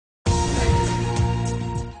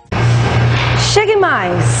Chegue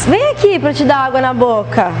mais. Vem aqui para te dar água na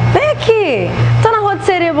boca. Vem aqui. Tô na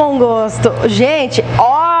Rotisserie Bom Gosto. Gente,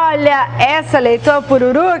 olha essa leitoa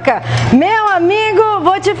pururuca. Meu amigo,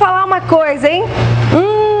 vou te falar uma coisa, hein?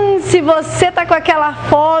 Se você tá com aquela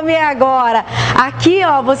fome agora, aqui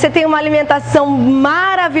ó, você tem uma alimentação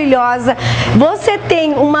maravilhosa, você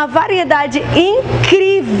tem uma variedade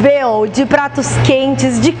incrível de pratos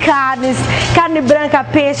quentes, de carnes, carne branca,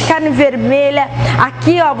 peixe, carne vermelha.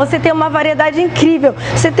 Aqui ó, você tem uma variedade incrível,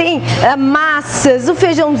 você tem massas, o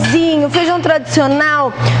feijãozinho, feijão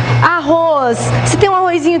tradicional, arroz, você tem um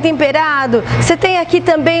arrozinho temperado, você tem aqui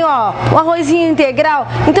também ó, um arrozinho integral.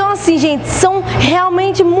 Então assim, gente, são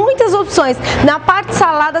realmente muitas opções. Na parte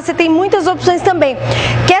salada você tem muitas opções também.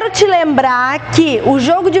 Quero te lembrar que o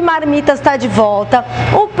jogo de marmitas está de volta,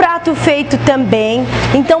 o prato feito também.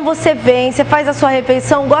 Então você vem, você faz a sua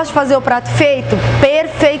refeição, gosta de fazer o prato feito?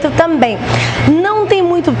 Perfeito também. Não tem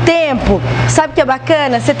muito tempo? Sabe o que é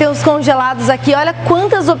bacana? Você tem os congelados aqui, olha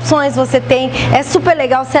quantas opções você tem, é super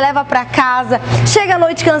legal, você leva para casa, chega à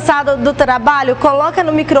noite cansado do trabalho, coloca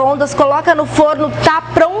no micro-ondas, coloca no forno, tá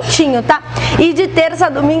prontinho, tá? E de terça a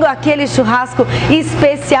domingo aquele churrasco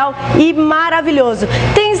especial e maravilhoso.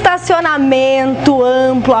 Tem estacionamento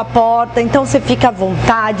amplo à porta, então você fica à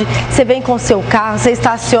vontade, você vem com o seu carro, você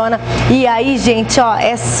estaciona e aí, gente, ó,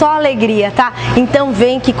 é só alegria, tá? Então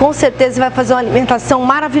vem que com certeza vai fazer uma alimentação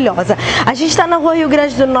maravilhosa. A gente está na Rua Rio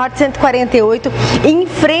Grande do Norte, 148, em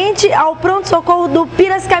frente ao pronto-socorro do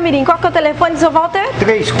Piracicaba. Qual que é o telefone, seu Walter?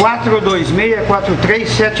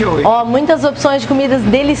 3426-4378. Ó, muitas opções de comidas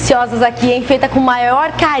deliciosas aqui, hein? Feita com o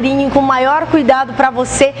maior carinho, com o maior cuidado para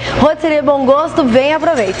você. Rotisserie Bom Gosto, vem e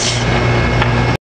aproveite.